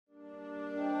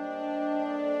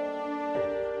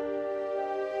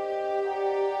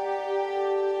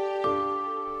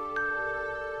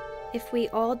If we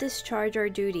all discharge our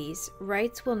duties,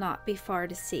 rights will not be far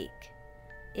to seek.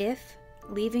 If,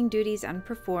 leaving duties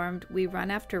unperformed, we run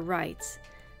after rights,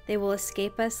 they will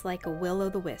escape us like a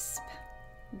will-o'-the-wisp.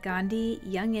 Gandhi,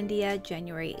 Young India,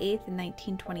 January 8,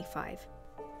 1925.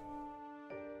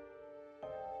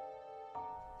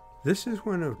 This is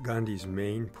one of Gandhi's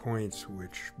main points,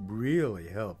 which really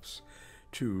helps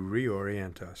to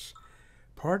reorient us.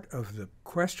 Part of the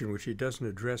question, which he doesn't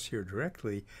address here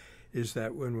directly, is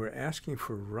that when we're asking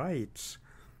for rights,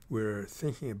 we're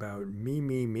thinking about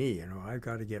me, I've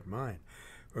got to get mine.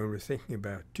 When we're thinking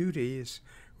about duties,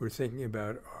 we're thinking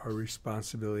about our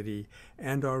responsibility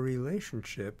and our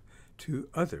relationship to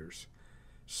others.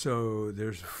 So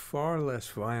there's far less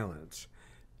violence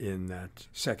in that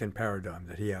second paradigm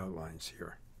that he outlines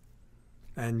here.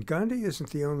 And Gandhi isn't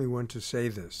the only one to say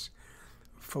this.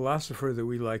 A philosopher that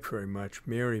we like very much,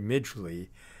 Mary Midgley,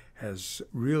 has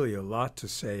really a lot to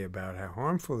say about how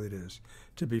harmful it is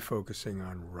to be focusing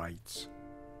on rights.